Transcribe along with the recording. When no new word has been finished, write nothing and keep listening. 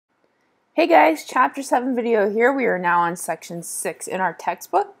Hey guys, chapter 7 video here. We are now on section 6 in our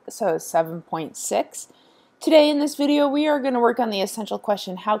textbook, so 7.6. Today in this video we are going to work on the essential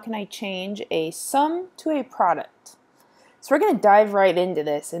question, how can I change a sum to a product? So we're going to dive right into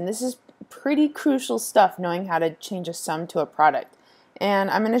this, and this is pretty crucial stuff, knowing how to change a sum to a product. And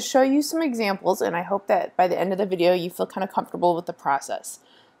I'm going to show you some examples, and I hope that by the end of the video you feel kind of comfortable with the process.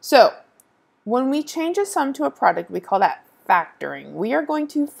 So when we change a sum to a product, we call that factoring. We are going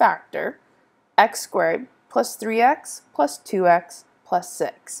to factor x squared plus 3x plus 2x plus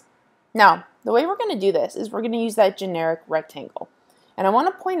 6. Now, the way we're going to do this is we're going to use that generic rectangle. And I want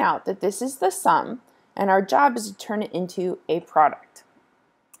to point out that this is the sum, and our job is to turn it into a product.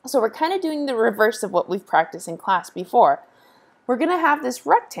 So we're kind of doing the reverse of what we've practiced in class before. We're going to have this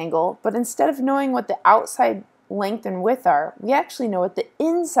rectangle, but instead of knowing what the outside length and width are, we actually know what the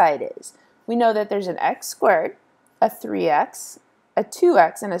inside is. We know that there's an x squared, a 3x, a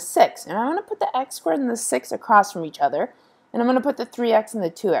 2x, and a 6. And I'm going to put the x squared and the 6 across from each other, and I'm going to put the 3x and the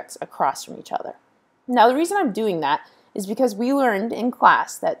 2x across from each other. Now the reason I'm doing that is because we learned in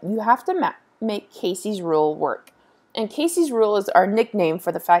class that you have to make Casey's rule work. And Casey's rule is our nickname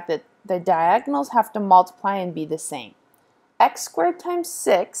for the fact that the diagonals have to multiply and be the same. X squared times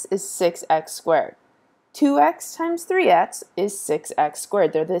 6 is 6x squared. 2x times 3x is 6x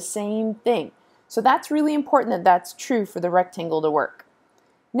squared. They're the same thing. So that's really important that that's true for the rectangle to work.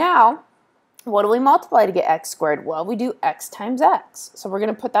 Now, what do we multiply to get x squared? Well, we do x times x. So we're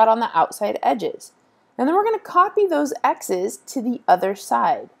going to put that on the outside edges. And then we're going to copy those x's to the other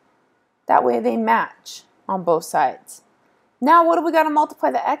side. That way they match on both sides. Now, what do we got to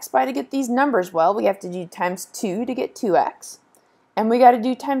multiply the x by to get these numbers? Well, we have to do times 2 to get 2x. And we got to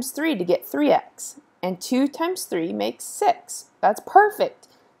do times 3 to get 3x. And 2 times 3 makes 6. That's perfect.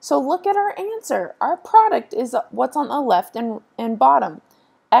 So look at our answer. Our product is what's on the left and bottom.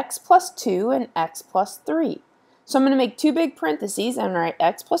 X plus 2 and x plus 3. So I'm going to make two big parentheses and write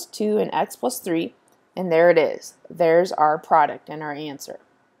x plus 2 and x plus 3. And there it is. There's our product and our answer.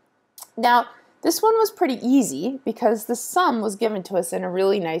 Now, this one was pretty easy because the sum was given to us in a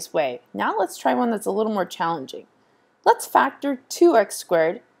really nice way. Now let's try one that's a little more challenging. Let's factor 2x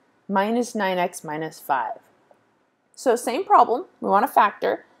squared minus 9x minus 5. So same problem. We want to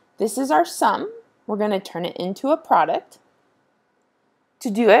factor. This is our sum. We're going to turn it into a product. To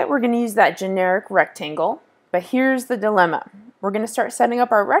do it, we're going to use that generic rectangle. But here's the dilemma. We're going to start setting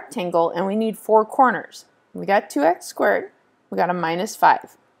up our rectangle, and we need 4 corners. We got 2x squared. We got a minus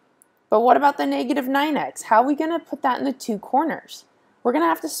 5. But what about the negative 9x? How are we going to put that in the 2 corners? We're going to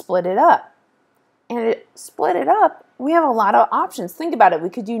have to split it up. And to split it up, we have a lot of options. Think about it. We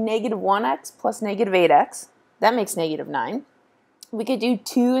could do negative 1x plus negative 8x. That makes negative 9. We could do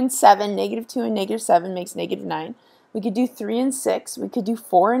 2 and 7. Negative 2 and negative 7 makes negative 9. We could do 3 and 6. We could do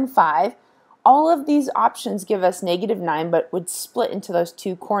 4 and 5. All of these options give us negative 9, but would split into those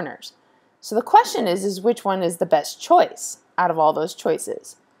 2 corners. So the question is which one is the best choice out of all those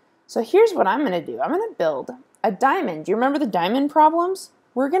choices? So here's what I'm going to do. I'm going to build a diamond. Do you remember the diamond problems?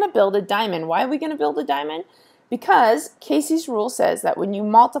 We're going to build a diamond. Why are we going to build a diamond? Because Casey's rule says that when you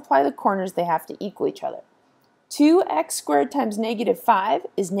multiply the corners, they have to equal each other. 2x squared times negative 5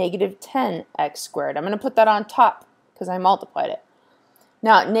 is negative 10x squared. I'm going to put that on top because I multiplied it.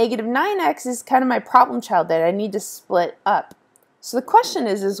 Now, negative 9x is kind of my problem child that I need to split up. So the question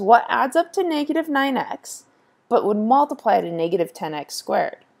is what adds up to negative 9x but would multiply to negative 10x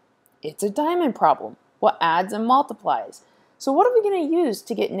squared? It's a diamond problem. What adds and multiplies? So what are we going to use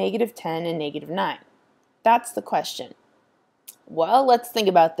to get negative 10 and negative 9? That's the question. Well, let's think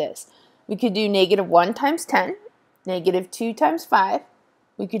about this. We could do negative 1 times 10, negative 2 times 5.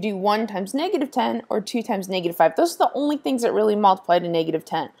 We could do 1 times negative 10 or 2 times negative 5. Those are the only things that really multiply to negative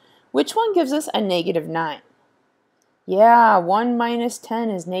 10. Which one gives us a negative 9? Yeah, 1 minus 10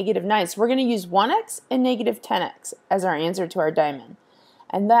 is negative 9. So we're going to use 1x and negative 10x as our answer to our diamond.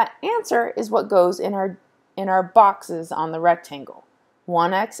 And that answer is what goes in our boxes on the rectangle.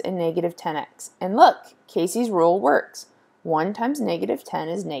 1x and negative 10x. And look, Casey's rule works. 1 times negative 10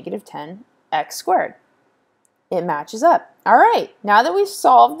 is negative 10x squared. It matches up. All right, now that we've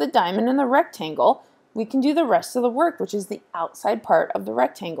solved the diamond and the rectangle, we can do the rest of the work, which is the outside part of the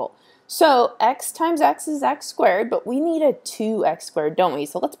rectangle. So x times x is x squared, but we need a 2x squared, don't we?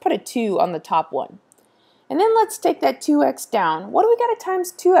 So let's put a 2 on the top one. And then let's take that 2x down. What do we got to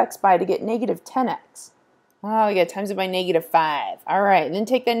times 2x by to get negative 10x? Oh, we got to times it by negative 5. All right, and then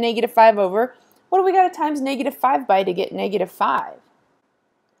take that negative 5 over. What do we got to times negative 5 by to get negative 5?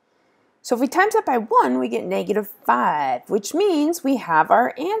 So if we times that by 1, we get -5, which means we have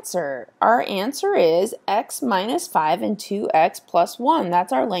our answer. Our answer is x minus 5 and 2x plus 1.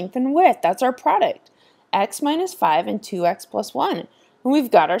 That's our length and width. That's our product. X minus 5 and 2x plus 1. And we've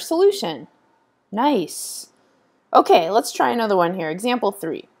got our solution. Nice. Okay, let's try another one here. Example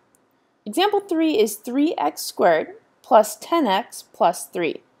 3. Example 3 is 3x squared plus 10x plus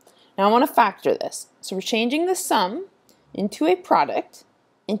 3. Now I want to factor this. So we're changing the sum into a product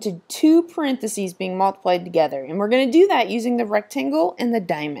into two parentheses being multiplied together. And we're going to do that using the rectangle and the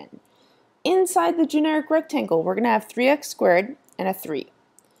diamond. Inside the generic rectangle, we're going to have 3x squared and a 3.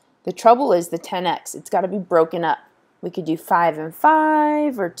 The trouble is the 10x. It's got to be broken up. We could do 5 and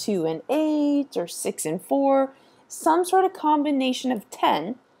 5, or 2 and 8, or 6 and 4. Some sort of combination of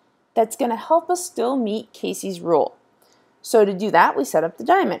 10 that's going to help us still meet Casey's rule. So to do that, we set up the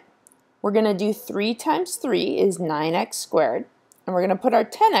diamond. We're going to do 3 times 3 is 9x squared. And we're going to put our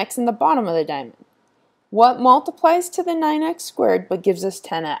 10x in the bottom of the diamond. What multiplies to the 9x squared but gives us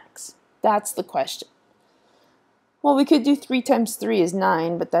 10x? That's the question. Well, we could do 3 times 3 is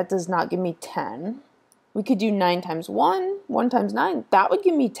 9, but that does not give me 10. We could do 9 times 1, 1 times 9. That would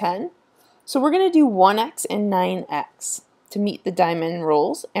give me 10. So we're going to do 1x and 9x to meet the diamond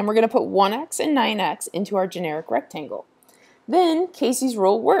rules. And we're going to put 1x and 9x into our generic rectangle. Then Casey's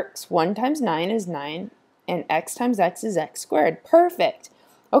rule works. 1 times 9 is 9. And x times x is x squared. Perfect.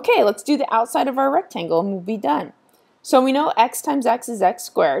 Okay, let's do the outside of our rectangle and we'll be done. So we know x times x is x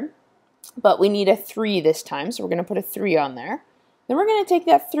squared, but we need a 3 this time, so we're going to put a 3 on there. Then we're going to take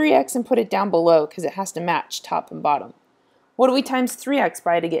that 3x and put it down below because it has to match top and bottom. What do we times 3x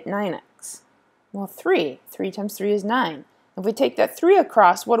by to get 9x? Well, 3. 3 times 3 is 9. If we take that 3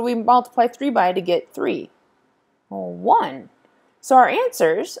 across, what do we multiply 3 by to get 3? Well, 1. So our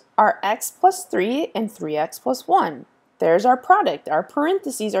answers are x plus 3 and 3x plus 1. There's our product. Our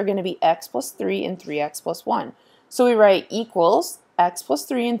parentheses are going to be x plus 3 and 3x plus 1. So we write equals x plus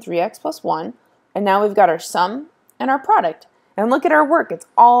 3 and 3x plus 1. And now we've got our sum and our product. And look at our work. It's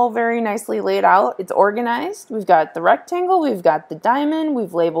all very nicely laid out. It's organized. We've got the rectangle. We've got the diamond.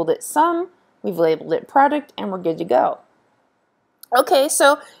 We've labeled it sum. We've labeled it product. And we're good to go. Okay,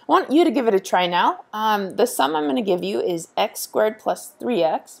 so I want you to give it a try now. The sum I'm going to give you is x squared plus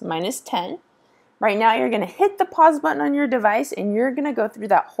 3x minus 10. Right now you're going to hit the pause button on your device and you're going to go through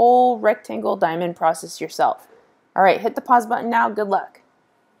that whole rectangle diamond process yourself. All right, hit the pause button now. Good luck.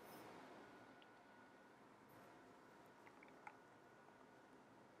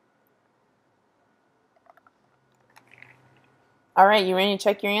 All right, you ready to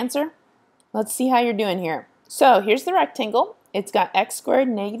check your answer? Let's see how you're doing here. So here's the rectangle. It's got x squared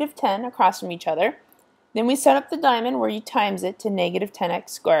negative 10 across from each other. Then we set up the diamond where you times it to negative 10x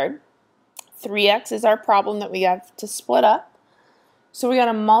squared. 3x is our problem that we have to split up. So we got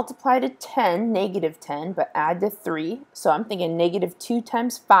to multiply to 10, negative 10, but add to 3. So I'm thinking negative 2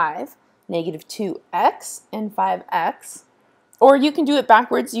 times 5, negative 2x and 5x. Or you can do it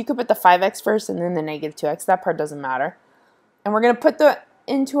backwards. You could put the 5x first and then the negative 2x. That part doesn't matter. And we're going to put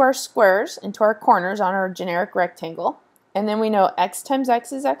into our squares, into our corners on our generic rectangle. And then we know x times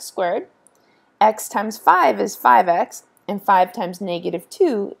x is x squared, x times 5 is 5x, and 5 times negative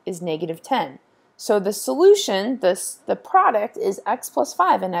 2 is negative 10. So the solution, the product, is x plus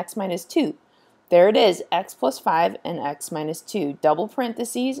 5 and x minus 2. There it is, x plus 5 and x minus 2. Double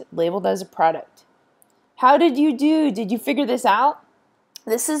parentheses, labeled as a product. How did you do? Did you figure this out?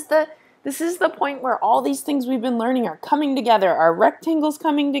 This is the point where all these things we've been learning are coming together. Our rectangles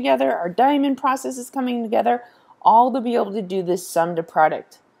coming together, our diamond process is coming together, all to be able to do this sum to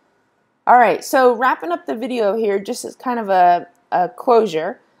product. All right, so wrapping up the video here, just as kind of a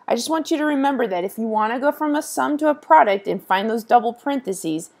closure, I just want you to remember that if you want to go from a sum to a product and find those double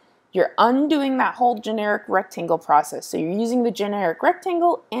parentheses, you're undoing that whole generic rectangle process. So you're using the generic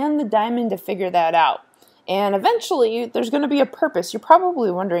rectangle and the diamond to figure that out. And eventually, there's going to be a purpose. You're probably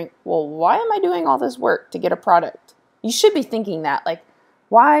wondering, well, why am I doing all this work to get a product? You should be thinking that, like,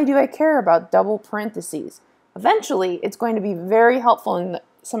 why do I care about double parentheses? Eventually, it's going to be very helpful in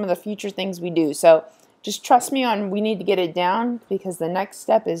some of the future things we do. So just trust me on we need to get it down because the next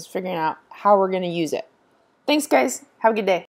step is figuring out how we're going to use it. Thanks, guys. Have a good day.